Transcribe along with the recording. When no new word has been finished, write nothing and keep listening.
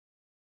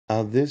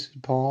This is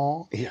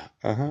Paul. Yeah,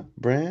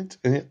 Brent,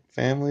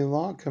 Family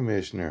Law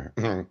Commissioner.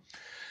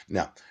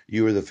 Now,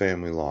 you were the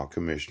Family Law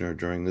Commissioner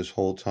during this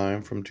whole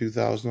time from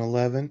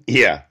 2011?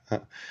 Yeah.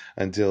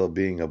 Until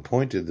being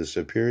appointed the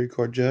Superior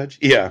Court Judge?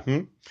 Yeah.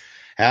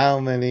 How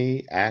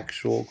many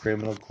actual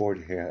criminal court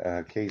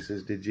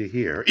cases did you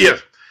hear?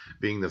 Yes.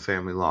 Being the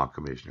Family Law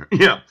Commissioner.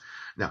 Yeah.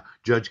 Now,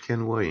 Judge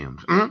Ken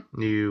Williams,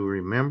 you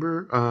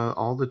remember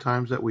all the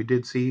times that we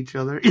did see each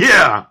other?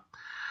 Yeah.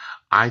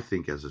 I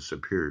think as a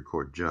Superior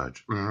Court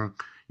judge,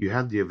 you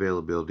had the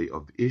availability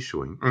of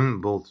issuing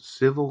both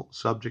civil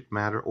subject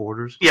matter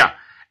orders, yeah,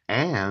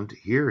 and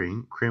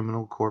hearing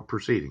criminal court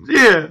proceedings.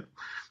 Yeah.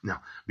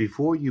 Now,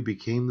 before you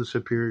became the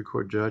Superior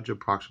Court judge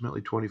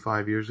approximately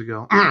 25 years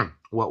ago,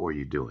 what were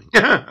you doing?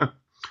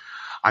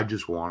 I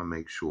just want to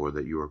make sure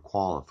that you are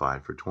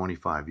qualified for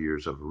 25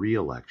 years of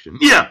reelection.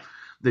 Yeah.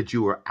 That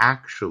you were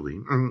actually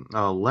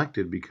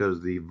elected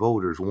because the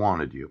voters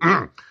wanted you.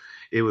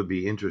 It would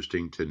be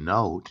interesting to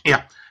note,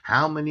 yeah,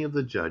 how many of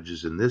the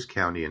judges in this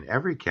county and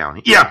every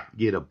county, yeah,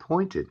 get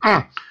appointed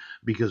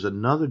because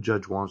another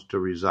judge wants to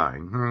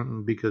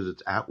resign because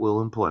it's at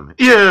will employment.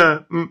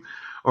 Yeah.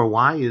 Or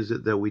why is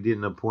it that we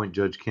didn't appoint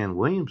Judge Ken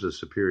Williams as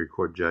Superior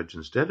Court judge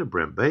instead of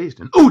Brent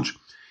Basden? Ooch!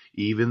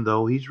 Even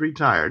though he's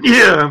retired.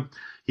 Yeah.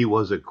 He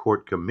was a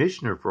court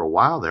commissioner for a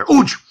while there.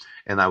 Ooch!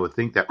 And I would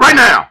think that right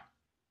now,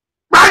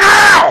 right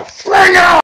now, right now.